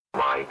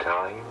My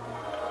time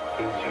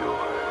is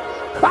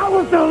yours. I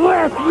was the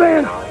last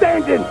man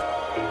standing. Is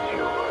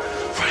yours.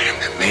 For I am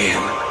the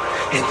man,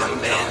 and the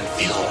man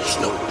feels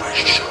no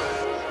pressure.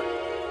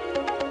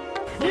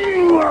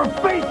 You are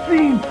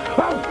facing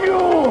a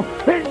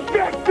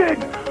fuel-injected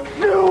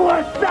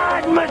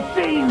suicide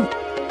machine.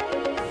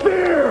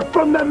 Fear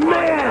from the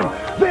man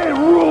that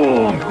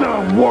rules the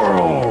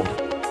world.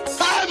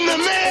 I'm the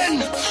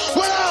man.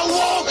 When I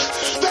walk,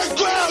 the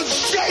ground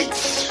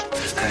shakes.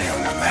 I am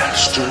the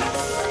master,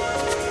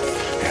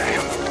 and I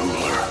am the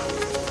ruler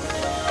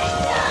of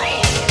the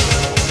world.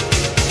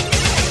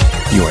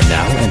 You are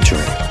now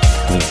entering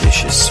the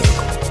Vicious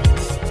Circle.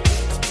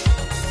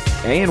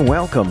 And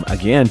welcome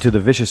again to the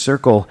Vicious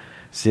Circle.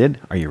 Sid,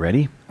 are you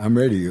ready? I'm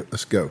ready.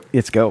 Let's go.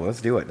 Let's go.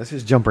 Let's do it. Let's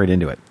just jump right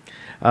into it.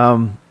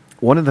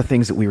 One of the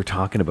things that we were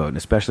talking about, and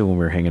especially when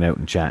we were hanging out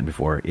and chatting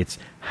before, it's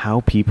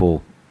how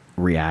people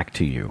react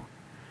to you.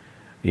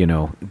 You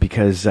know,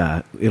 because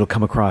it'll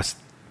come across,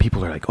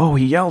 people are like, "Oh,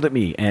 he yelled at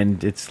me,"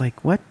 and it's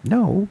like, "What?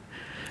 No."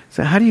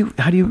 So how do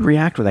you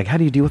react with that? How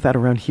do you deal with that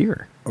around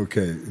here?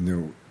 Okay.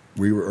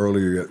 We were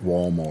earlier at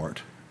Walmart,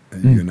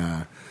 and you and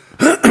I.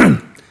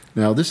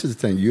 Now, this is the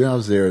thing. I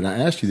was there, and I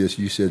asked you this.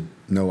 You said,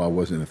 no, I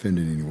wasn't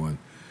offending anyone.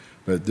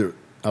 But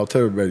I'll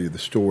tell everybody the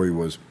story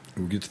was,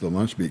 we get to the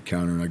lunch meat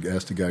counter, and I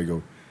asked the guy, I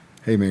go,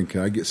 "Hey, man, can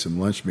I get some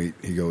lunch meat?"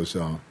 He goes,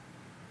 "Oh,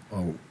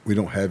 we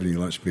don't have any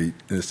lunch meat."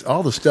 And it's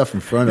all the stuff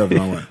in front of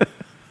him.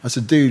 I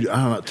said, "Dude,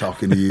 I'm not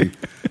talking to you."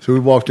 So we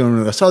walked on,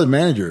 and I saw the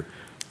manager.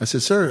 I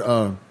said,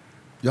 "Sir,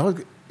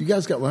 you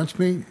guys got lunch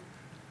meat?"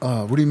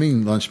 "What do you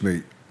mean lunch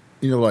meat?"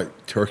 "You know,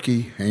 like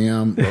turkey,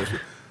 ham, roast."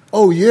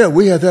 "Oh, yeah,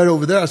 we have that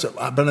over there." I said,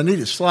 "But I need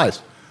it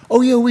sliced."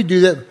 "Oh, yeah, we do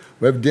that."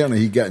 Well, evidently,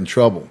 he got in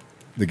trouble.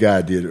 The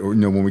guy did. Or,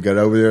 when we got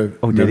over there,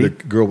 oh, did he?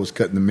 The girl was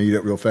cutting the meat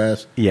up real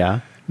fast. Yeah.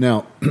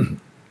 Now,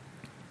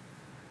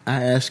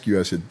 I asked you,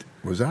 I said,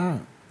 was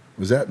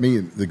that me?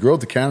 The girl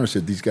at the counter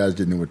said these guys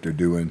didn't know what they're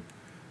doing.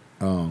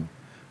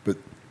 But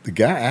the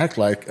guy acted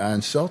like I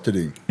insulted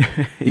him.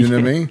 You know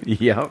what I mean?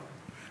 Yep.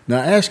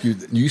 Now, I asked you,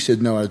 you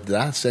said, no, did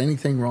I say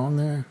anything wrong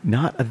there?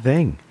 Not a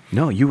thing.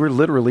 No, you were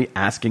literally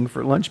asking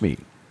for lunch meat.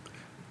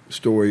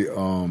 Story,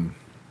 a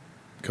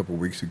couple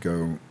of weeks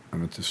ago, I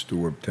went to the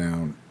store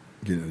uptown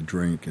getting a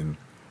drink, and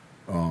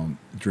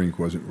the drink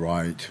wasn't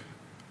right.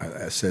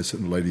 I said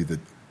something to the lady that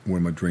one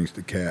of my drinks,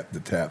 the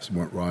taps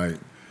weren't right,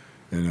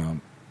 and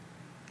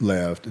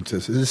left. And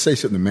says, "Just say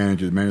something to the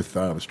manager." The manager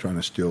thought I was trying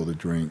to steal the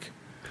drink,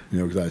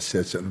 because I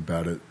said something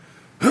about it.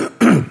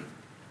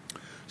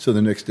 So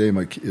the next day,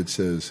 my kid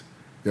says,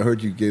 "I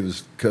heard you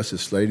cuss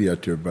this lady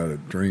out there about a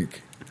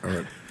drink." I'm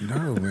like,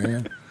 "No,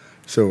 man."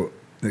 So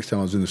next time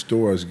I was in the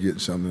store, I was getting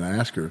something, and I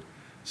asked her, I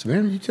said,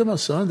 "Man, you tell my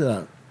son that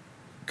I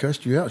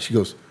cussed you out?" She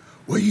goes,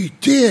 "Well, you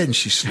did." And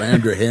she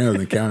slammed her hand on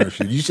the counter. She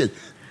said, "You said,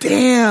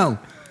 damn."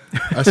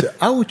 I said,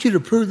 "I want you to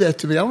prove that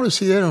to me. I want to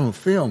see that on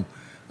film."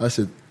 I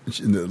said,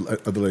 and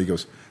the other lady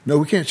goes, "No,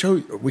 we can't show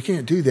you. We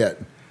can't do that."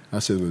 I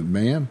said, "Well,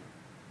 ma'am,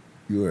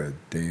 you're a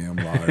damn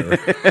liar."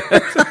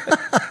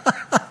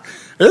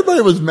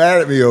 Everybody was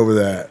mad at me over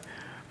that.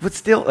 But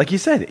still, like you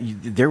said,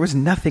 there was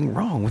nothing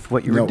wrong with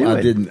what you were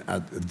doing. I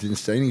didn't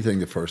say anything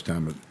the first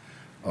time,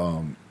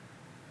 but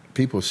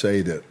people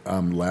say that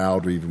I'm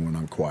loud even when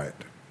I'm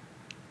quiet.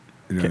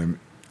 You know what I mean?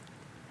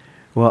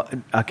 Well,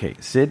 okay,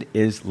 Sid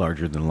is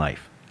larger than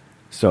life.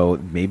 So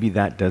maybe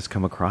that does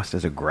come across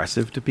as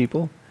aggressive to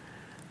people.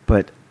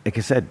 But like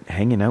I said,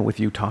 hanging out with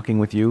you, talking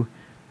with you,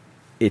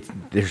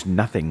 there's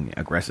nothing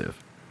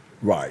aggressive.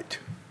 Right.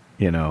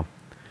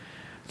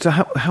 So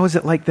how is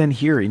it like then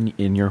here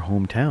in your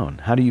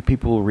hometown? How do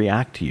people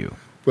react to you?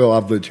 Well,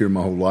 I've lived here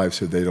my whole life,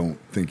 so they don't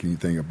think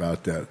anything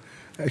about that.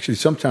 Actually,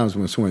 sometimes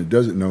when someone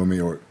doesn't know me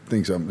or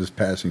thinks I'm just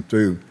passing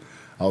through,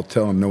 I'll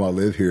tell them, "No, I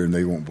live here," and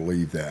they won't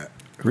believe that.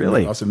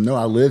 Really? I'll say, "No,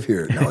 I live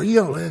here." "No, you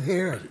don't live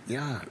here." I said,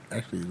 "Yeah, I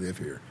actually live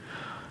here."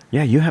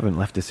 Yeah, you haven't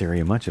left this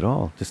area much at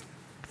all, just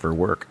for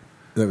work.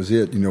 That was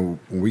it. When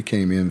we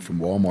came in from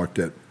Walmart,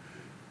 that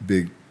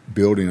big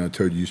building I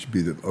told you used to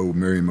be the old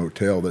Marion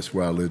Motel. That's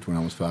where I lived when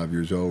I was 5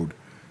 years old.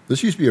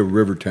 This used to be a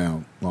river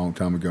town a long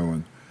time ago,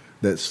 and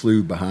that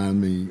slough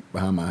behind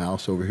my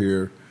house over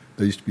here,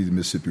 that used to be the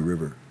Mississippi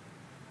River.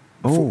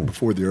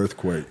 Before the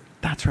earthquake.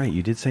 That's right.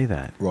 You did say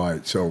that.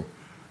 Right. So,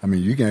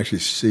 you can actually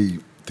see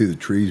through the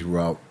trees where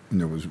I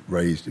was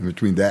raised. In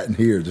between that and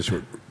here, just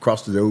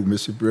across the old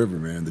Mississippi River,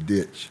 man, the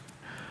ditch.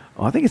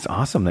 Oh, I think it's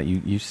awesome that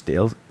you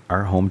still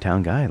are a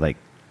hometown guy. Like,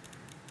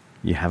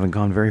 you haven't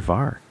gone very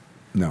far.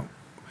 No.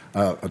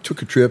 I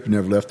took a trip and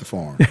never left the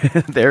farm.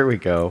 There we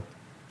go.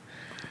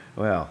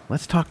 Well,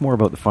 let's talk more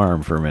about the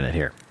farm for a minute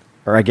here.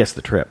 Or I guess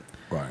the trip.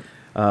 Right.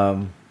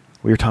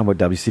 We were talking about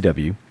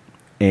WCW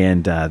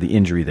and the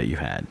injury that you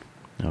had.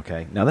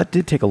 Okay. Now, that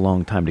did take a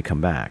long time to come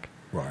back.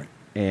 Right.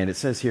 And it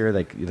says here,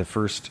 like, the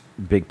first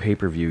big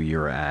pay-per-view you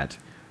were at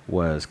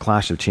was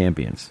Clash of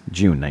Champions,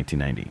 June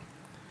 1990.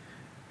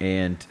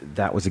 And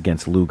that was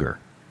against Luger.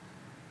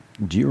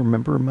 Do you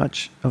remember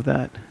much of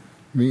that?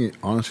 Me,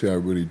 honestly, I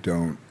really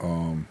don't.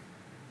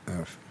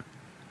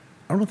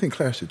 I don't think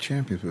Clash of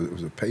Champions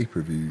was a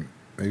pay-per-view.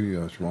 Maybe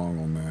I was wrong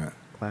on that.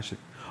 Clash of...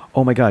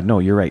 Oh my God, no,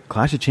 you're right.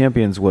 Clash of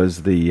Champions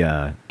was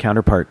the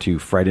counterpart to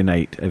Friday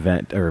Night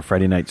Event or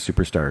Friday Night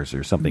Superstars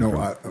or something.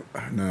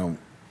 No,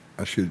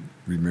 I should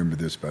remember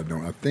this, but I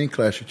don't. I think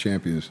Clash of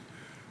Champions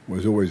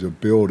was always a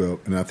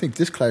build-up, and I think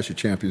this Clash of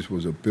Champions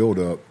was a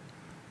build-up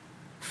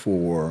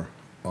for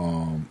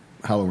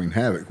Halloween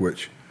Havoc,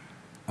 which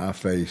I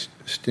faced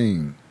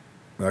Sting.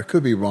 But I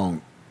could be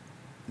wrong.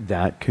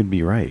 That could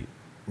be right.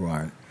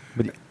 Right.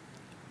 But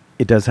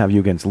it does have you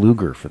against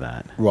Luger for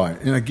that.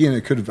 Right. And again,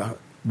 it could have...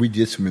 We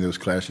did some of those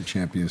Clash of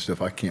Champions stuff.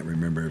 I can't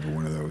remember every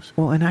one of those.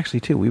 Well, and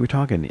actually, too, we were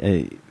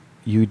talking...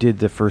 you did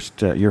the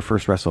first your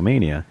first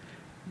WrestleMania.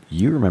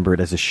 You remember it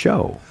as a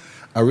show.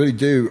 I really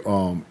do.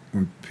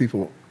 When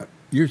people...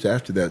 Years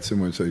after that,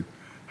 someone would say,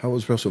 how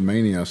was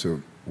WrestleMania? I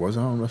said, was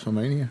I on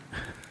WrestleMania?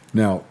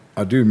 Now,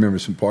 I do remember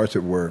some parts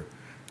that were...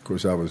 Of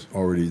course, I was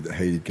already the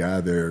hated guy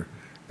there.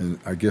 And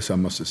I guess I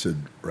must have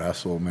said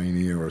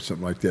WrestleMania or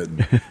something like that.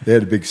 And they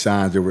had the big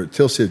signs over it.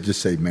 Till said,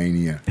 just say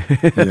Mania.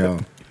 You know?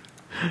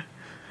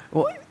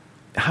 Well,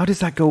 how does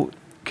that go?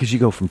 Because you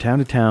go from town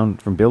to town,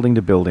 from building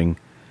to building.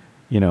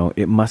 You know,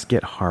 it must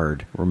get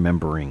hard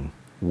remembering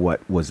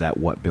what was at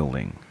what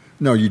building.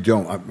 No, you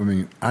don't. I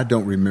mean, I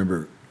don't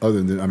remember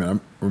other than, I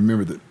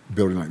remember the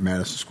building like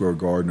Madison Square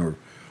Garden, or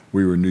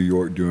we were in New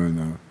York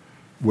doing,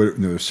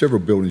 there's several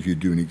buildings you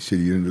do in each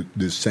city, in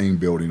the same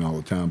building all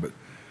the time. But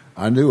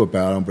I knew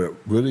about them, but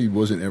really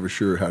wasn't ever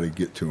sure how to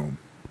get to them.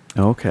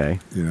 Okay.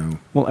 You know.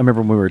 Well, I remember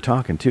when we were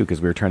talking, too,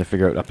 because we were trying to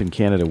figure out up in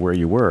Canada where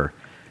you were.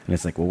 And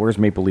it's like, well, where's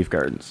Maple Leaf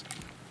Gardens?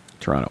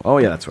 Toronto. Oh,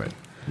 yeah, that's right.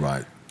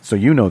 Right. So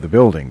you know the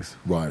buildings.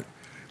 Right.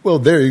 Well,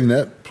 there, even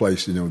that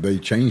place, they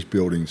changed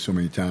buildings so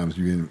many times.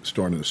 You ended up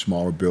starting in a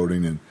smaller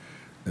building, and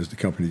as the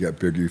company got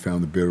bigger, you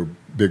found the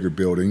bigger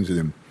buildings, and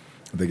then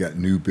they got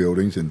new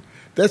buildings. And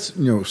that's,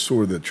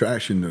 sort of the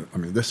attraction.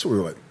 That's sort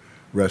of like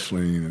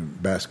wrestling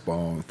and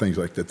basketball and things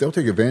like that. They'll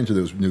take advantage of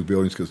those new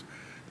buildings because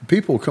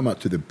people will come out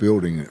to the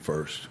building at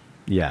first.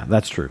 Yeah,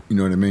 that's true. You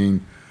know what I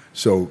mean?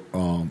 So,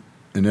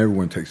 and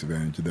everyone takes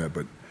advantage of that.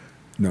 But,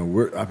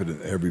 I've been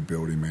in every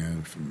building,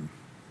 man, from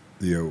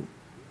the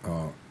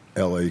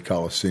L.A.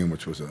 Coliseum,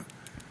 which was a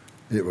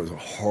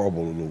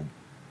horrible little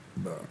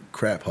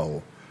crap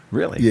hole.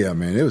 Really? Yeah,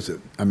 man. It was.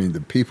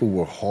 The people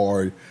were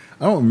hard.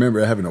 I don't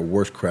remember having a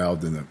worse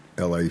crowd than the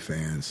L.A.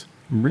 fans.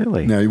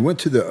 Really? Now, you went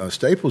to the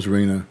Staples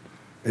Arena.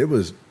 It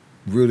was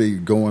really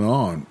going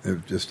on.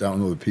 It just, I don't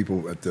know, the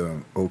people at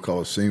the old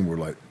Coliseum were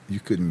like,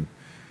 you could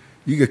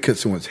cut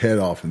someone's head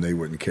off and they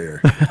wouldn't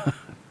care.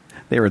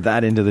 They were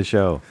that into the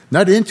show.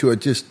 Not into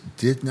it, just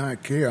did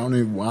not care. I don't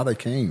know why they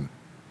came.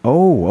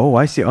 Oh,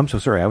 I see. I'm so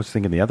sorry. I was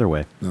thinking the other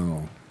way.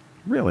 No.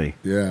 Really?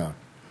 Yeah.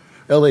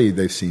 L.A.,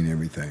 they've seen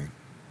everything.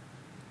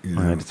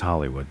 It's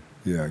Hollywood.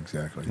 Yeah,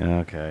 exactly.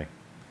 Okay.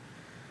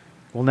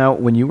 Well, now,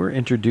 when you were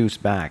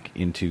introduced back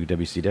into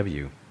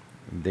WCW,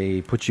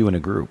 they put you in a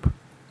group,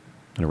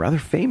 and a rather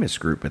famous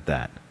group at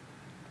that.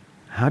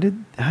 How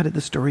did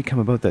the story come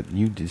about that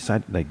you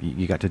decided, like,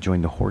 you got to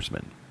join the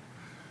Horsemen?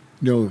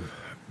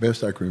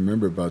 Best I can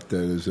remember about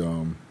that is,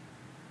 Ole,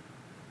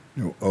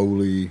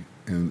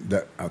 and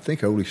that I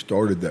think Ole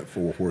started that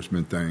Four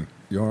Horsemen thing.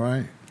 You all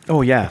right?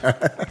 Oh yeah.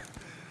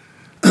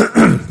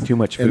 Too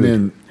much food. And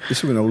then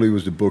this is when Ole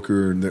was the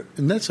booker, and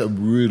that's a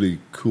really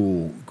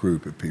cool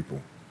group of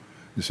people.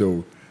 And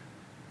so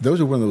those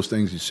are one of those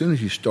things. As soon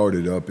as you start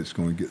it up, it's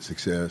going to get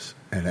success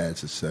and had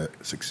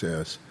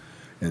success,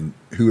 and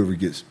whoever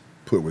gets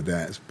put with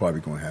that is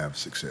probably going to have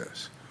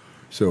success.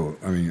 So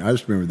I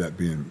just remember that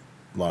being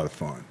a lot of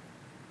fun.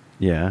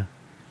 Yeah.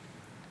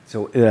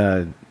 So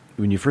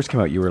when you first came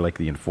out, you were like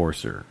the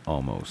enforcer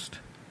almost,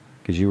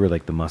 because you were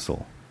like the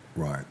muscle.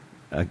 Right.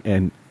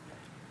 And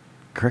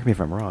correct me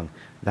if I'm wrong.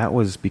 That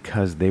was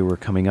because they were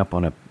coming up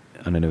on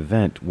an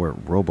event where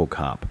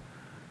RoboCop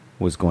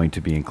was going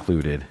to be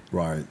included.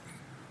 Right.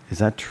 Is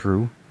that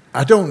true?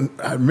 I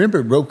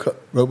remember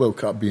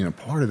RoboCop being a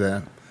part of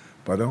that,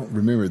 but I don't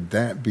remember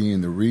that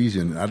being the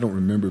reason. I don't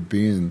remember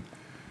being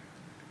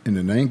in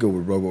an angle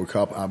with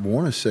RoboCop. I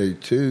want to say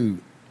too,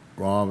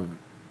 Rob,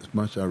 as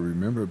much as I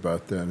remember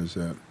about that is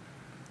that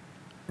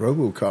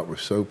RoboCop was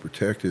so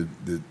protected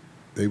that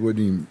they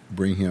wouldn't even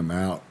bring him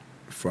out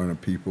in front of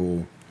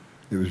people.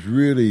 It was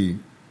really,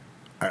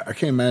 I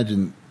can't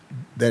imagine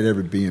that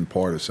ever being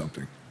part of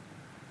something.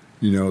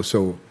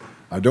 So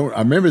I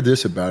remember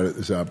this about it.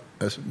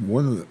 That's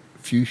one of the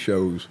few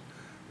shows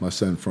my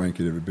son Frank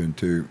had ever been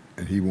to,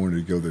 and he wanted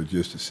to go there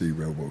just to see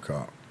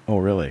RoboCop. Oh,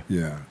 really?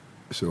 Yeah.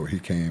 So he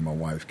came, my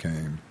wife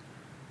came.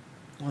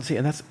 Well, see,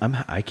 and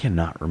I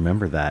cannot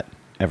remember that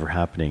ever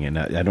happening, and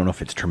I don't know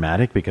if it's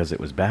traumatic because it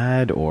was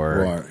bad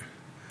or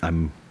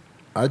right.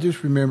 I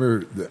just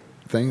remember the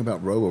thing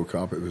about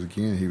RoboCop. It was,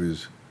 again, he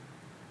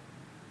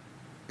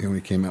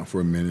only came out for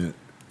a minute.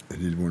 He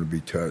didn't want to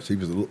be touched.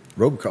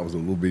 RoboCop was a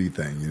little bitty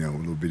thing, a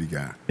little bitty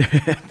guy.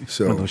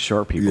 So one of those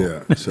short people.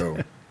 Yeah. So,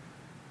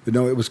 but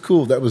no, it was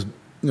cool. That was,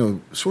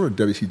 sort of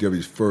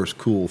WCW's first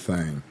cool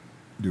thing,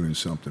 doing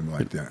something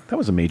like that. That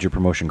was a major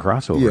promotion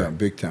crossover. Yeah,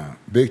 big time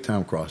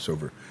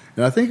crossover.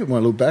 And I think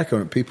when I look back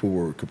on it, people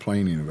were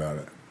complaining about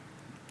it.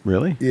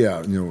 Really?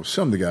 Yeah,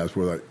 some of the guys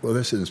were like, well,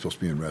 this isn't supposed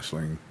to be in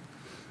wrestling.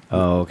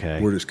 Oh,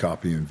 okay. We're just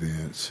copying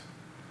Vince.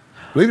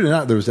 Believe it or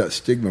not, there was that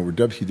stigma where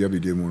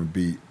WCW didn't want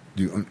to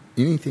do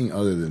anything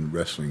other than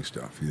wrestling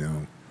stuff,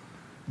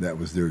 That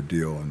was their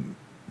deal, and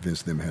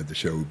Vince and them had the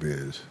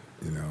showbiz,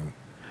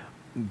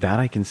 That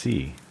I can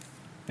see.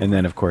 And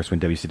then, of course, when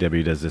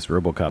WCW does this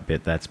RoboCop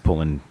bit, that's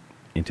pulling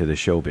into the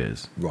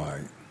showbiz.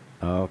 Right.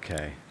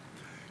 Okay.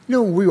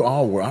 We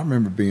all were. I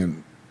remember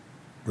being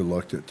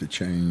reluctant to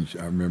change.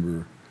 I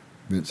remember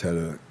Vince had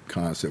a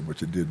concept,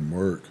 which it didn't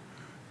work,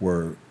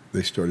 where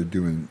they started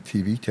doing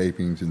TV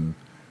tapings and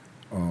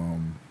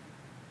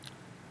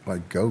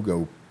like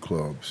go-go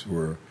clubs,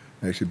 where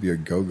there should be a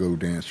go-go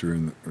dancer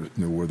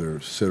where they're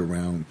sit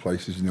around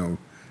places, in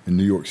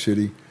New York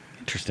City.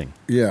 Interesting.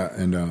 Yeah,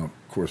 and of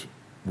course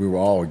we were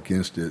all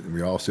against it, and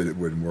we all said it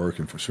wouldn't work,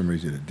 and for some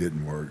reason it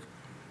didn't work.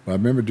 But I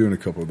remember doing a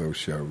couple of those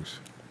shows.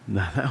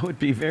 That would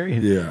be very...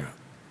 Yeah.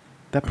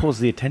 That pulls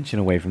the attention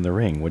away from the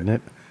ring, wouldn't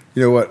it?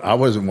 You know what? I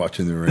wasn't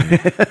watching the ring.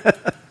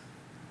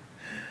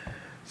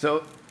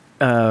 So,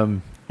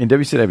 in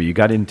WCW, you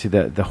got into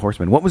the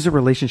Horsemen. What was the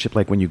relationship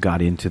like when you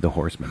got into the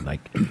Horsemen?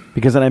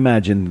 Because I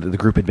imagine the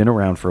group had been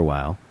around for a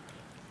while.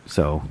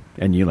 So,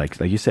 and you like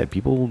you said,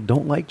 people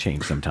don't like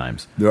change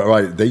sometimes.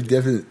 Right. They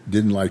definitely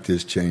didn't like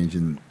this change,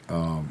 and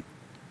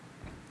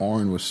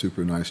Arn was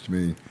super nice to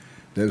me.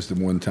 That was the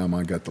one time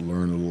I got to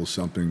learn a little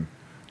something.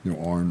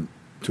 Arn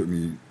taught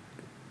me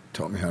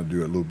how to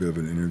do a little bit of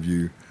an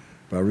interview.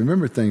 But I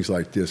remember things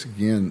like this.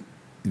 Again,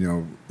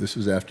 this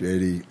was after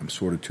Eddie. I'm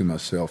sort of to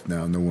myself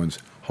now. No one's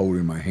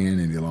holding my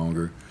hand any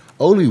longer.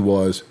 Ole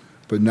was,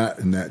 but not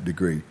in that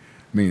degree.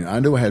 I mean, I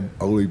know I had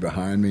Ole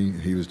behind me.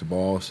 He was the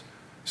boss.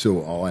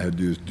 So all I had to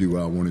do is do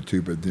what I wanted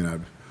to. But then I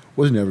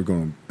wasn't ever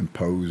going to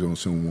impose on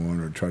someone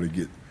or try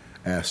to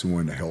ask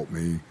someone to help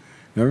me.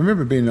 And I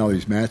remember being in all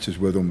these matches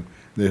with them.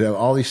 They'd have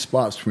all these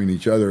spots between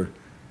each other.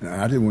 And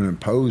I didn't want to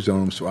impose on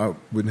them, so I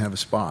wouldn't have a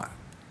spot.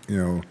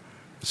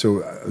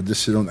 So I'd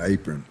just sit on the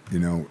apron,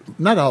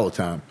 not all the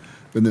time.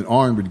 But then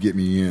Arn would get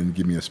me in,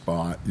 give me a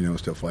spot,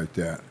 stuff like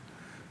that.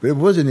 But it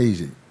wasn't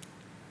easy.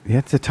 Yeah,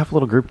 it's a tough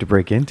little group to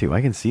break into.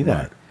 I can see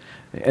that.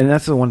 Right. And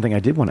that's the one thing I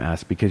did want to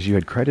ask, because you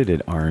had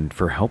credited Arn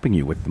for helping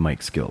you with the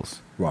mic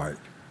skills. Right.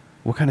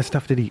 What kind of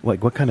stuff did he,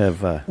 what kind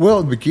of... Well,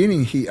 in the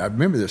beginning, I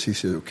remember this. He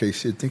said, okay,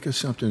 Sid, think of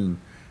something.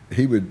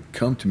 He would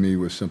come to me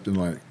with something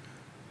like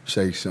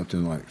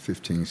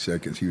 15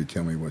 seconds. He would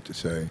tell me what to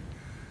say.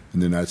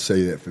 And then I'd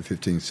say that for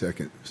 15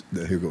 seconds.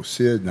 He'll go,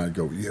 Sid, and I'd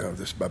go, yeah,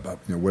 this, blah, blah,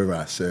 whatever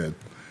I said.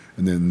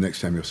 And then the next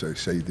time he'll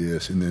say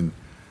this. And then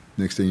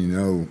next thing you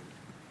know,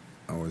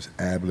 I was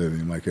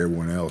ad-libbing like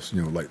everyone else,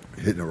 like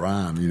hitting a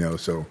rhyme,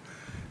 So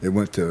it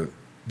went to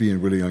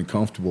being really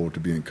uncomfortable to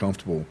being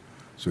comfortable.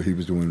 So he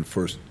was the one who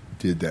first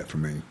did that for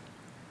me.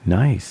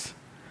 Nice.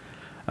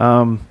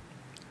 Now,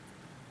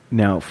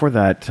 for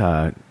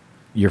that,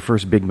 your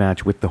first big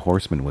match with the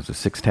Horsemen was a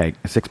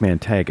six-man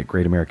tag at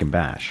Great American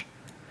Bash.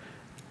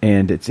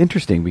 And it's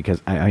interesting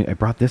because I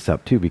brought this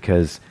up, too,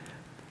 because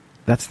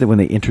that's when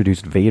they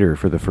introduced Vader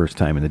for the first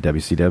time in the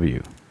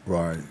WCW.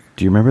 Right.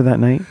 Do you remember that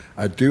night?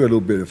 I do a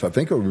little bit. If I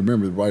think I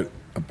remember right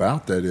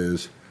about that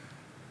is,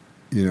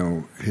 he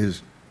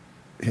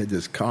had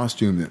this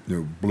costume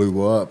that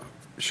blew up,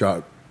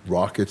 shot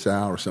rockets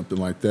out or something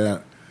like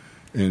that.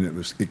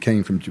 And it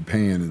came from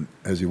Japan. And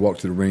as he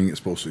walked to the ring, it's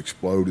supposed to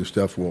explode and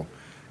stuff. Well,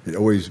 it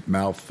always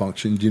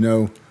malfunctioned,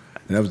 And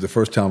that was the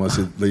first time I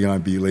said,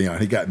 Leon be Leon.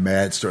 He got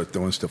mad, started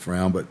throwing stuff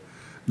around. But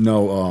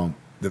no,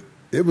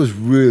 it was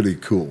really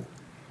cool.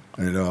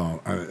 And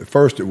at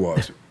first it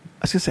was.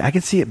 I was going to say, I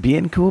can see it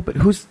being cool, but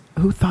who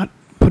thought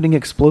putting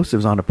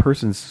explosives on a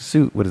person's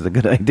suit was a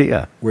good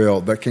idea?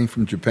 Well, that came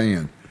from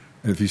Japan.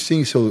 And if you've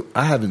seen,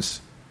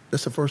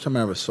 that's the first time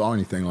I ever saw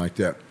anything like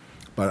that.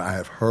 But I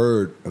have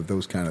heard of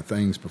those kind of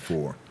things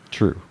before.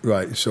 True.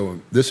 Right.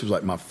 So this was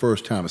like my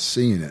first time of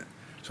seeing it.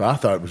 So I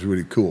thought it was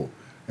really cool.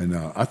 And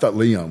I thought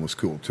Leon was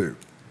cool, too.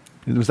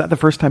 Was that the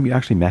first time you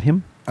actually met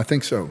him? I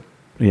think so.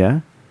 Yeah?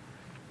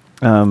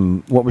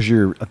 What was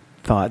your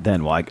thought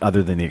then,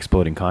 other than the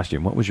exploding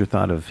costume? What was your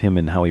thought of him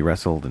and how he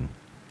wrestled? And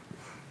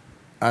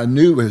I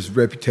knew his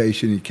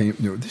reputation. He came.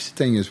 This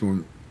thing is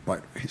when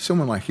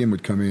someone like him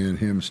would come in.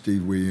 Him,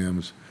 Steve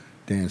Williams,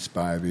 Dan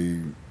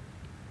Spivey,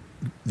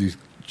 these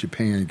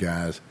Japan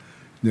guys.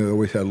 They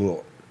always had a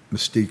little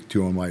mystique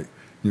to them. Like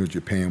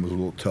Japan was a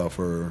little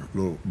tougher, a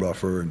little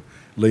rougher, and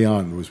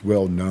Leon was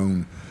well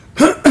known.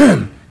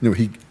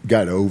 He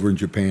got over in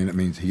Japan. That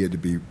means he had to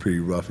be pretty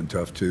rough and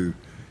tough too.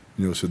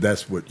 So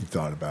that's what you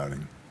thought about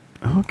him.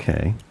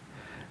 Okay.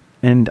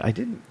 And I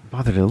didn't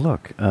bother to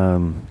look.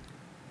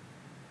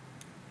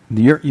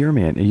 Your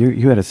man,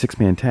 you had a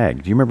six-man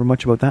tag. Do you remember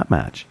much about that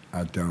match?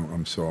 I don't.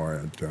 I'm sorry,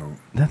 I don't.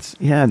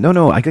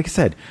 No. Like I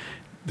said,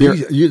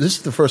 this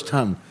is the first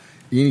time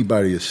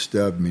anybody has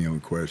stubbed me on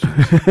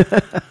questions.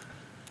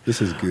 This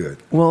is good.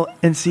 Well,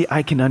 and see,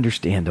 I can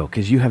understand, though,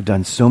 because you have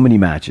done so many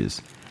matches.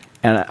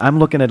 And I'm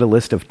looking at a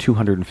list of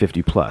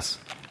 250 plus.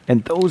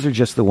 And those are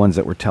just the ones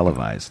that were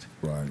televised.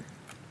 Right.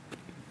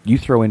 You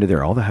throw into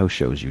there all the house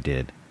shows you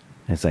did.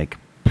 And it's like,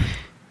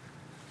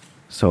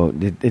 So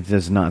it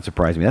does not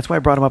surprise me. That's why I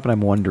brought him up, and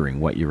I'm wondering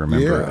what you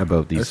remember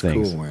about these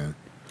things. That's cool, man.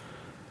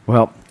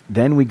 Well,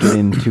 then we get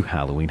into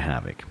Halloween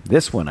Havoc.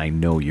 This one I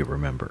know you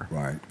remember.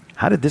 Right.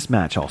 How did this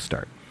match all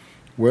start?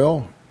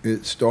 Well,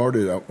 it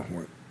started out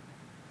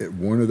at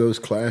one of those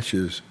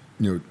clashes.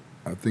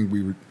 I think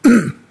we were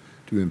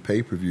doing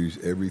pay-per-views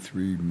every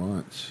 3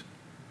 months.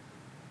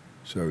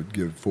 So it'd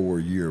give 4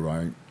 a year,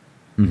 right?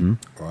 Mm-hmm.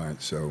 All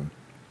right, so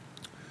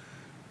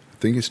I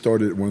think it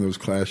started at one of those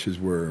clashes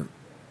where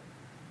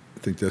I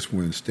think that's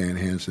when Stan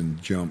Hansen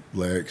jumped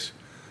Lex,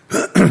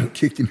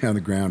 kicked him down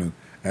the ground, and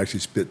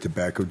actually spit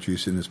tobacco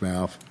juice in his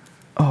mouth.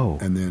 Oh.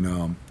 And then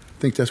I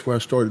think that's where I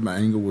started my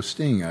angle with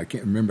Sting. I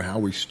can't remember how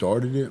we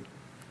started it.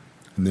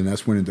 And then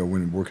that's when I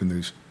went and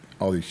working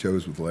all these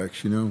shows with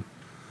Lex,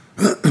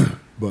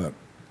 But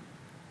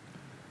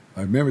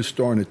I remember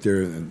starting it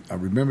there, and I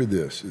remember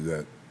this,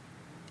 that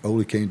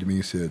Ole came to me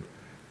and said,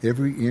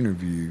 every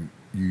interview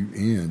you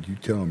end, you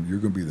tell them you're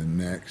going to be the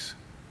next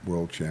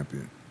world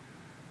champion.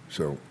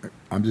 So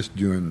I'm just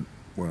doing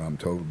what I'm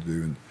told to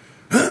do.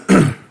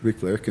 And Ric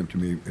Flair came to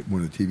me at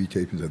one of the TV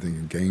tapings, I think,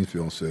 in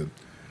Gainesville, and said,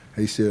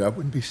 he said, I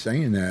wouldn't be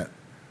saying that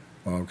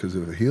because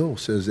if a heel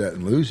says that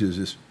and loses,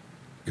 this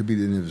could be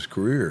the end of his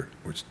career,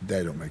 which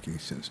that don't make any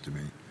sense to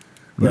me.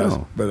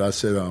 But I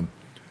said,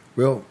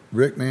 well,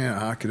 Rick, man,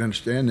 I can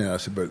understand that. I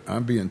said, but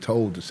I'm being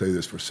told to say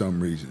this for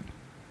some reason.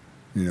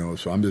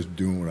 So I'm just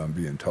doing what I'm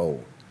being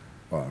told.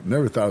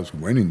 Never thought I was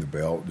winning the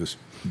belt, just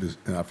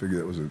and I figured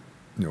that was a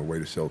way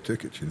to sell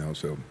tickets,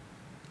 So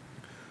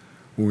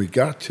when we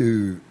got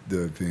to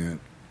the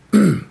event,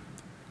 we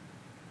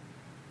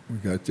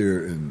got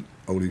there and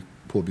Ole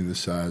pulled me to the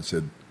side,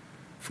 said,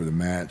 for the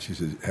match, he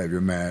said, have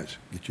your match,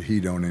 get your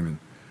heat on him, and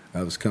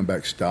I was come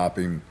back, stop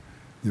him.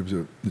 There was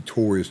a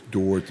notorious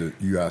door at the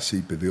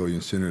UIC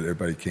Pavilion Center that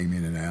everybody came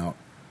in and out.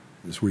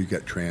 That's where he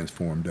got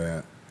transformed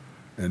at.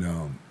 And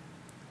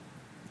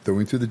throw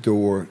him through the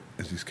door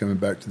as he's coming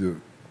back to the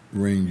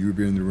ring. You would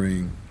be in the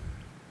ring.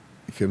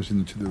 He comes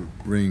into the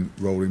ring,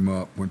 roll him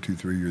up, 1, 2,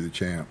 3, you're the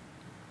champ.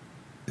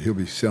 He'll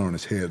be selling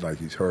his head like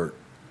he's hurt.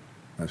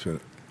 I said,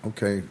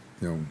 okay,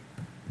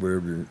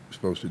 whatever you're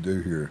supposed to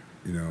do here,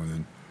 and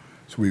then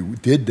so we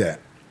did that.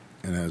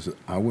 And as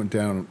I went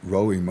down and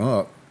rolled him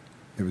up,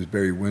 it was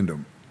Barry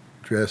Windham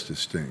dressed as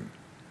Sting.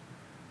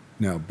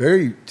 Now,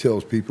 Barry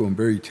tells people, and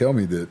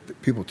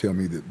people tell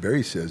me that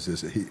Barry says this,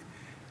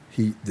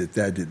 that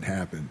that didn't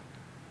happen.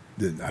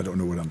 Then I don't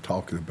know what I'm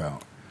talking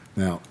about.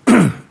 Now,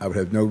 I would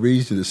have no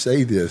reason to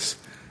say this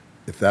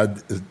if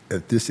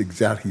this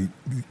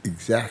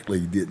exactly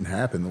didn't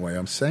happen the way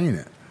I'm saying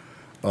it.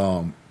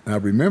 And I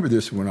remember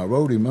this when I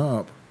wrote him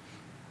up.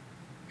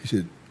 He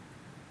said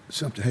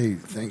something, hey,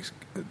 thanks,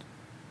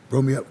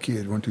 roll me up,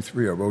 kid, 1, 2,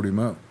 3. I wrote him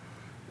up.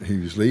 He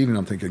was leaving.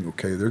 I'm thinking,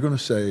 okay, they're going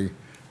to say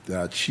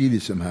that I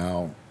cheated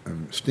somehow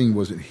and Sting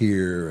wasn't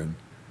here and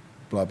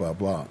blah, blah,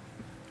 blah.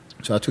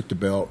 So I took the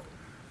belt.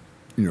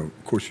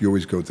 Of course, you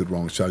always go to the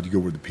wrong side. You go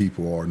where the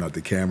people are, not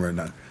the camera. And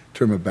I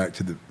turn my back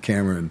to the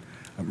camera, and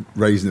I'm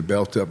raising the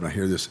belt up, and I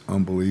hear this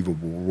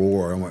unbelievable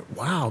roar. I went,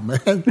 wow,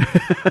 man,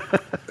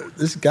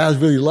 this guy's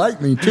really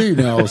like me, too,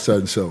 now all of a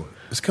sudden. So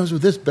this comes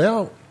with this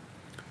belt.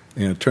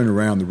 And I turned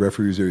around. The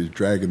referee was there. He was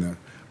dragging the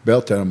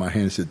belt out of my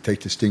hand and said, take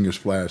the Stinger's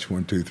flash,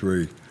 1, 2,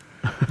 3.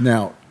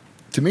 Now,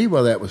 to me,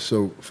 why that was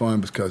so fun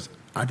because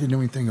I didn't know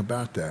anything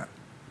about that.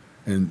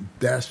 And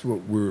that's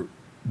what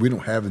we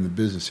don't have in the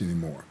business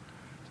anymore.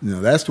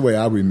 That's the way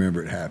I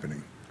remember it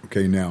happening.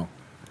 Okay, now,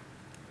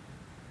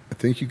 I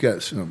think you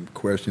got some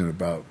question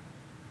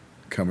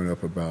coming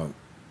up about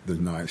the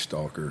Night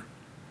Stalker.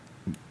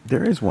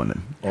 There is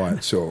one. All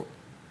right, so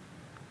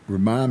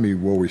remind me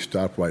where we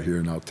stopped right here,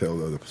 and I'll tell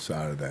the other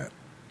side of that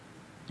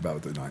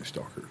about the Night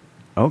Stalker.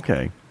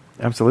 Okay,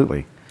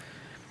 absolutely.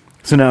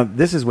 So now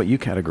this is what you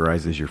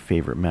categorize as your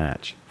favorite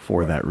match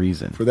for that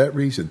reason. For that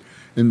reason.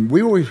 And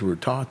we always were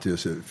taught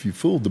this, that if you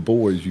fooled the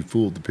boys, you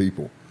fooled the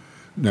people.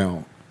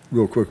 Now,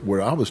 real quick, what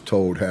I was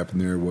told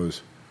happened there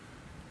was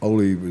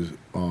Ole was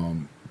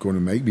going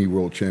to make me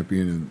world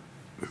champion, and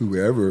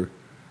whoever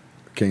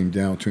came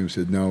down to him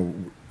said, no,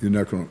 you're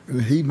not going to.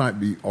 He might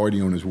be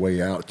already on his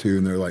way out, too,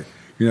 and they're like,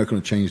 you're not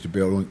going to change the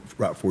belt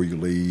right before you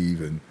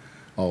leave and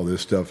all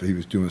this stuff. He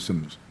was doing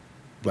some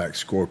Black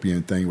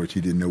Scorpion thing, which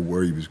he didn't know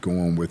where he was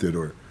going with it,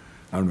 or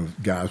I don't know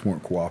if guys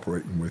weren't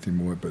cooperating with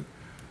him with it,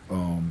 but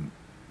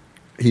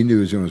he knew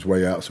he was on his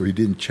way out, so he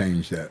didn't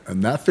change that.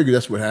 And I figured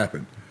that's what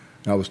happened.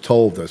 And I was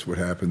told that's what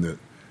happened, that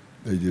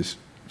they just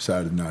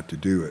decided not to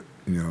do it.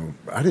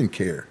 I didn't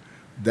care.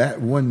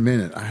 That 1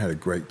 minute, I had a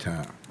great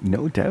time.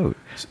 No doubt.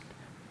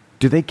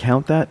 Do they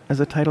count that as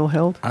a title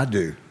held? I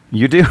do.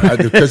 You do? I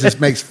do, because it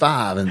makes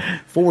 5, and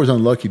 4 is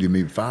unlucky to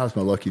me. 5 is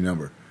my lucky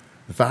number.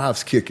 The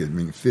 5's kicking. I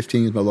mean,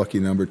 15 is my lucky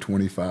number,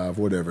 25,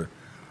 whatever.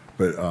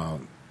 But,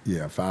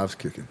 5's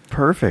kicking.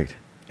 Perfect.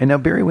 And now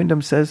Barry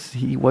Windham says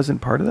he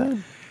wasn't part of that?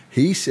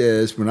 He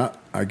says,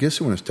 I guess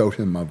when I told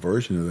him my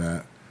version of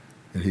that,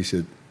 and he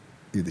said,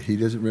 either he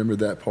doesn't remember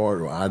that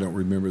part or I don't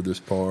remember this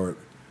part.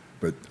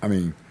 But, I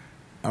mean,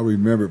 I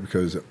remember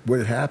because what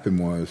had happened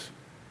was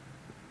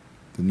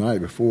the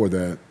night before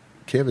that,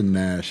 Kevin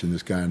Nash and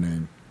this guy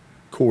named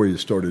Corey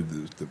started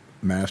the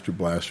Master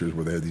Blasters,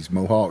 where they had these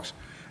Mohawks.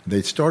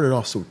 They started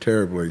off so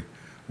terribly,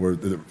 where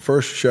the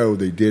first show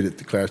they did at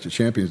the Clash of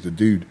Champions, the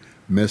dude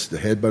missed the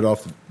headbutt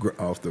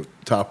off the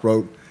top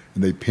rope,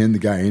 and they pinned the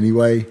guy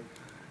anyway.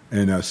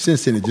 And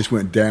since then, it just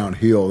went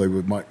downhill. They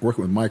were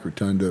working with Mike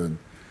Rotunda and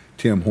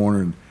Tim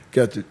Horner, and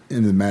got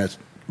into the match.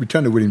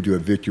 Rotunda wouldn't even do a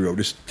victory roll,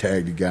 just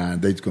tag the guy,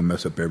 and they're going to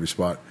mess up every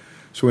spot.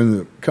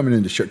 So coming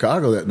into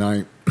Chicago that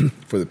night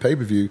for the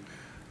pay-per-view,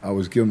 I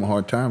was giving him a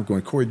hard time,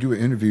 going, Corey, do an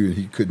interview, and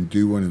he couldn't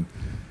do one. And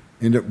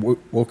ended up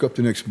woke up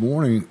the next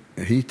morning,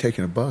 and he's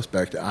taking a bus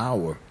back to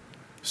Iowa.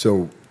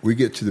 So we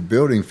get to the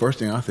building. First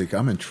thing I think,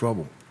 I'm in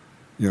trouble,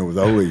 with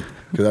Ole,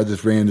 because I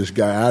just ran this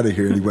guy out of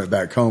here, and he went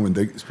back home, and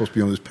they're supposed to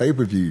be on this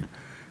pay-per-view.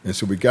 And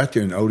so we got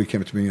there, and Ole came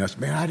up to me, and I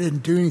said, man, I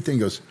didn't do anything. He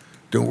goes,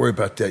 don't worry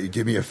about that. You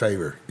did me a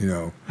favor,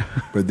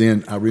 But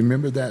then I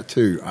remember that,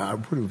 too. I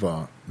would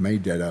have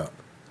made that up.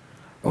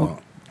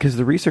 Because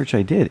the research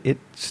I did, it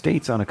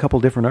states on a couple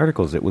different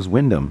articles it was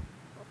Wyndham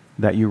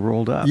that you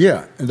rolled up.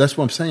 Yeah, and that's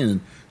what I'm saying.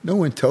 And no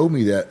one told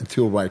me that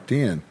until right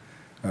then.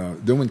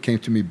 No one came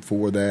to me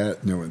before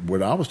that.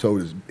 What I was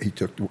told is he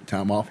took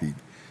time off. He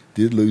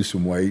did lose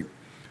some weight.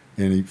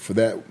 And for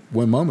that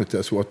one moment,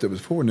 that's what that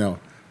was for. Now,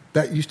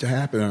 that used to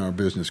happen in our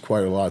business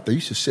quite a lot. They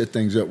used to set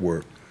things up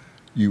where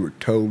you were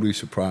totally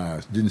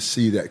surprised, didn't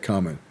see that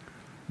coming.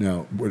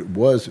 Now, what it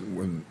was,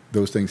 when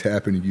those things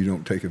happen and you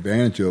don't take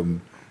advantage of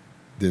them,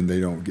 then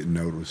they don't get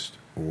noticed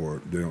or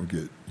they don't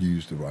get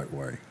used the right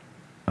way.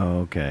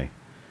 Okay.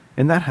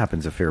 And that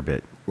happens a fair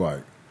bit.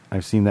 Right.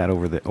 I've seen that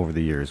over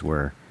the years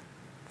where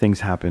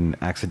things happen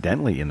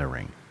accidentally in the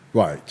ring.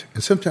 Right.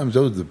 And sometimes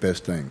those are the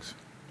best things.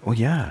 Oh,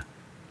 yeah.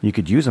 You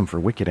could use them for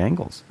wicked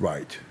angles.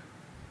 Right.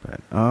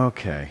 But,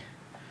 okay.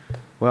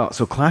 Well,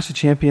 so Clash of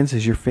Champions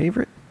is your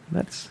favorite?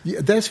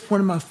 That's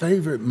one of my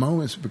favorite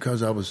moments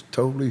because I was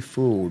totally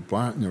fooled,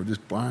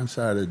 just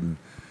blindsided.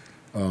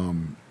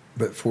 And,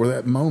 but for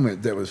that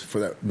moment, for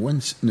that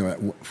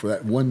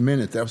 1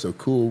 minute, that was a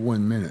cool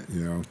 1 minute,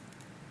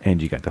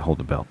 And you got to hold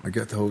the belt. I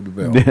got to hold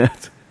the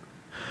belt.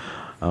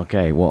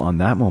 Okay, well, on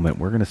that moment,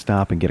 we're going to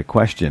stop and get a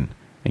question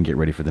and get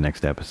ready for the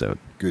next episode.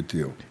 Good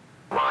deal.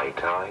 My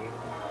time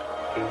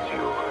is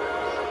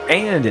yours.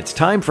 And it's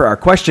time for our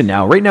question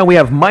now. Right now we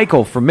have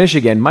Michael from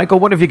Michigan. Michael,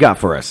 what have you got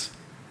for us?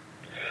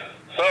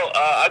 So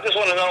I just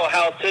want to know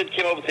how Sid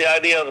came up with the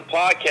idea of the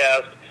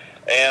podcast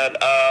and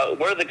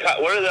where did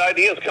the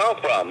ideas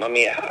come from? I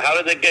mean,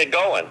 how did it get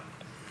going?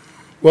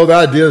 Well, the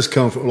ideas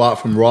come a lot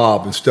from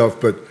Rob and stuff,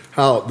 but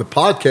how the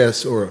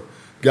podcast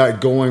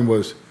got going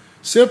was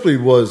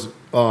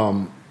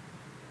to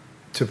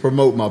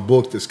promote my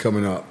book that's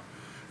coming up.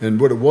 And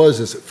what it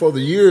was is, for the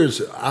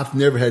years, I've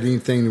never had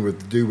anything to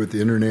do with the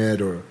internet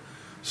or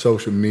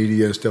social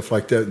media and stuff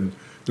like that. And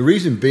the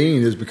reason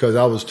being is because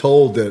I was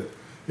told that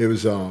it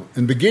was, in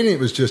the beginning, it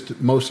was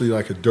just mostly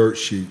like a dirt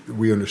sheet that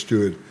we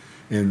understood.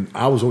 And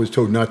I was always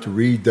told not to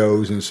read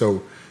those. And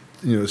so,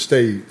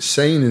 stay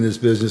sane in this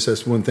business,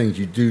 that's one thing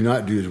you do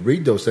not do is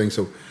read those things.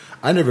 So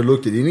I never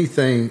looked at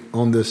anything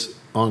on this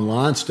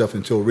online stuff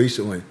until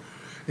recently.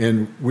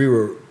 And we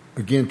were,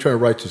 again, trying to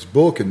write this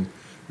book, and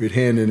we'd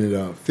hand in it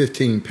a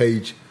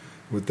 15-page,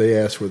 what they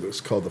asked for,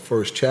 was called the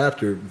first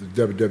chapter,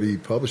 the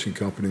WWE publishing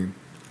company. And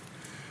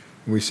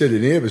we said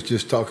it was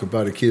just talking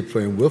about a kid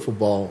playing wiffle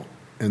ball,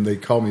 and they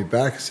called me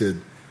back and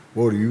said,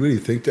 "Whoa, do you really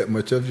think that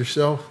much of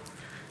yourself?"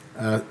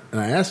 And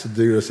I asked the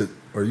dude, I said,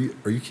 "Are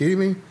you kidding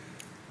me?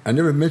 I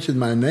never mentioned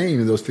my name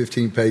in those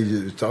 15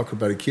 pages talking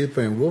about a kid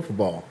playing wiffle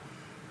ball."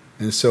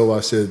 And so I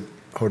said,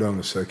 "Hold on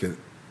a second,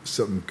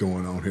 something's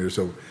going on here."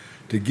 So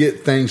to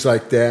get things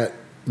like that,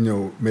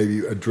 maybe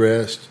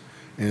addressed,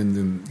 and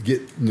then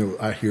get,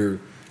 I hear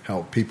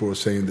how people are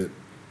saying that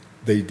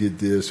they did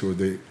this or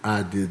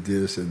I did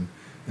this, and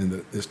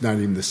it's not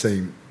even the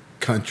same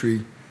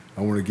country.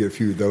 I want to get a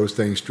few of those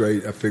things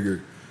straight. I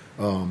figured,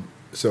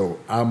 so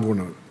I'm going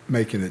to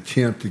make an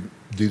attempt to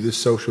do this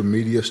social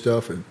media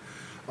stuff, and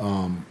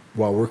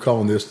while we're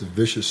calling this the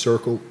vicious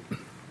circle,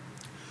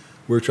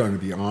 we're trying to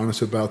be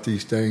honest about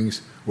these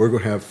things. We're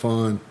going to have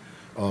fun.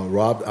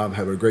 Rob, I'm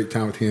having a great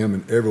time with him,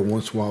 and every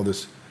once in a while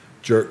this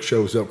jerk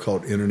shows up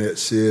called Internet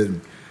Sid.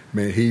 And,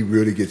 man, he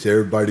really gets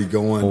everybody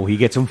going. Oh, he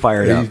gets them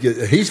fired up.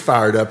 He's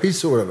fired up. He's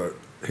sort of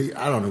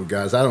I don't know,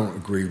 guys. I don't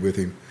agree with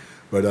him,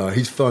 but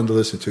he's fun to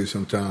listen to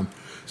sometime.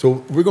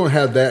 So we're going to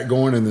have that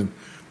going, and then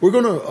we're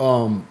going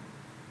to,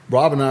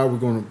 Rob and I,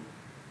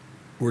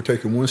 we're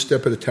taking one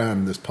step at a time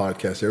in this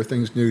podcast.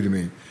 Everything's new to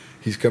me.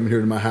 He's coming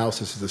here to my house.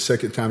 This is the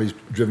second time he's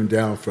driven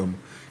down from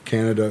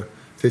Canada,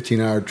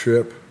 15-hour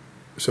trip,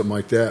 something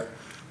like that,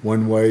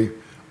 one way.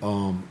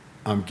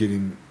 I'm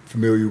getting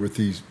familiar with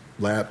these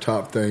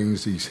laptop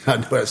things. I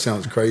know that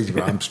sounds crazy,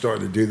 but I'm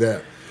starting to do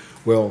that.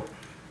 Well,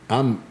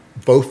 I'm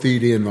both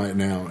feet in right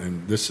now,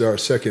 and this is our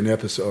second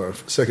episode, or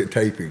second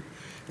taping.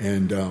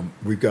 And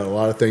we've got a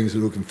lot of things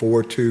we're looking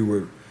forward to.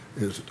 We're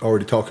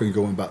already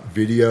going about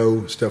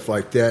video, stuff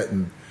like that.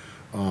 And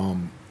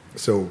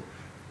so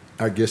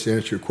I guess to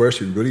answer your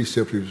question, really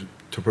simply was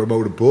to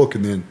promote a book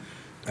and then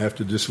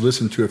after just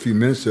listening to a few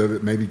minutes of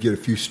it, maybe get a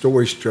few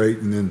stories straight,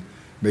 and then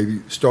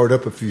maybe start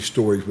up a few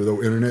stories with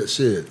old Internet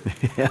Sid.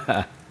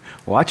 Yeah.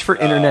 Watch for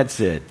Internet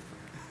Sid.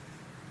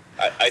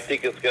 I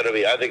think it's going to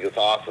be. I think it's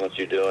awesome that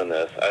you're doing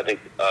this. I think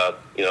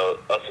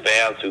us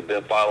fans who've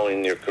been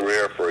following your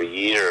career for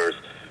years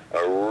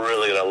are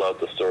really going to love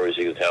the stories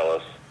you can tell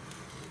us.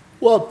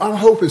 Well, I'm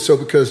hoping so,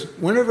 because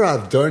whenever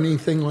I've done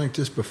anything like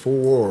this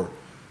before,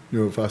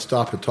 or if I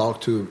stop and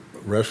talk to a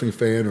wrestling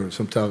fan, or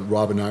sometimes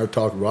Rob and I are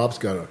talking, Rob's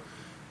got an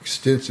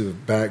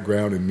extensive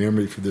background and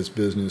memory for this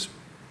business.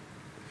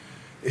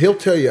 He'll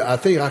tell you, I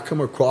think I come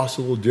across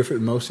a little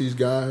different than most of these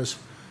guys.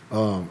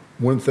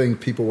 One thing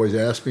people always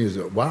ask me is,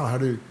 wow, how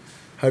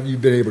have you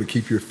been able to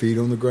keep your feet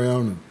on the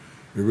ground?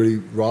 And really,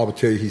 Rob will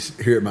tell you, he's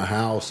here at my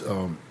house.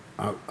 I'm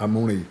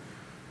only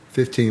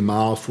 15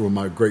 miles from where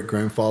my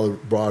great-grandfather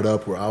brought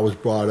up, where I was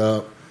brought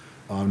up.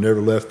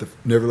 Never left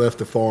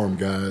the farm,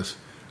 guys.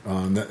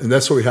 And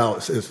that's sort of how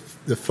it's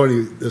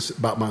funny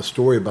about my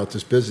story about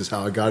this business,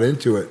 how I got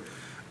into it.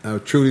 I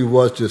truly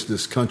was just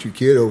this country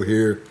kid over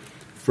here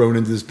thrown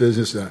into this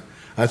business.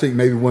 I think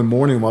maybe one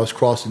morning while I was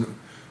crossing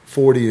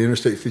 40 and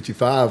Interstate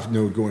 55,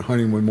 going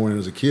hunting one morning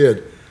as a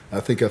kid, I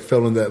think I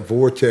fell in that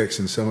vortex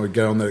and somehow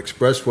got on that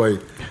expressway,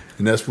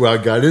 and that's where I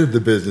got into the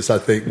business, I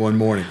think, one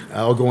morning.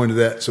 I'll go into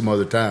that some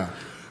other time.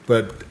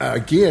 But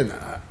again,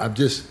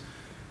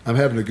 I'm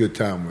having a good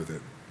time with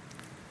it.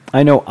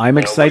 I know. I'm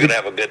excited. We're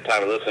going to have a good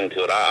time listening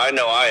to it. I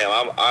know I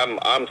am.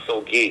 I'm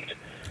so geeked.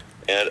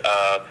 And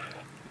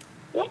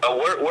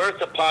where's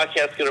the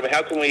podcast going to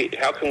be?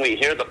 How can we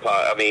hear the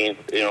pod? I mean,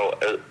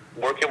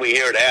 where can we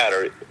hear it at,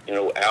 or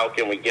how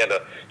can we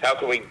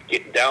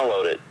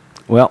download it?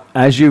 Well,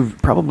 as you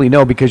probably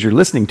know because you're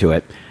listening to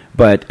it,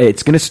 but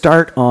it's going to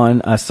start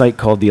on a site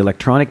called the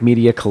Electronic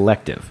Media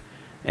Collective,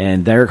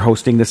 and they're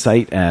hosting the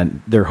site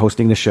and they're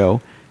hosting the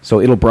show.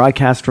 So it'll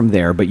broadcast from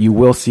there, but you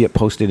will see it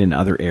posted in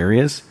other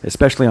areas,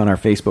 especially on our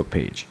Facebook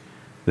page,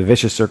 the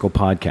Vicious Circle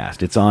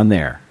Podcast. It's on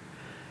there.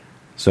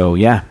 So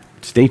yeah,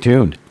 stay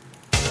tuned.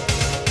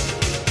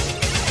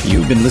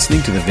 You've been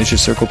listening to the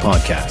Vicious Circle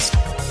Podcast.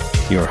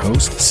 Your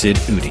host, Sid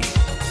Udi.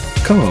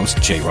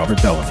 Co-host, J.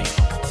 Robert Bellamy.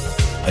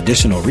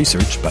 Additional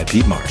research by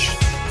Pete Marsh.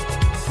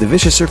 The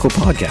Vicious Circle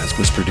Podcast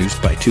was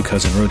produced by Two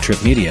Cousin Road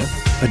Trip Media,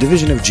 a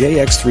division of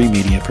JX3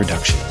 Media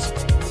Productions.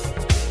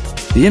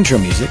 The intro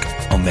music,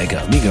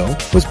 Omega Amigo,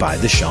 was by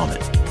The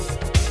Shaman.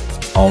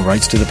 All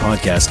rights to the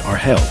podcast are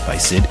held by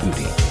Sid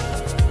Udi.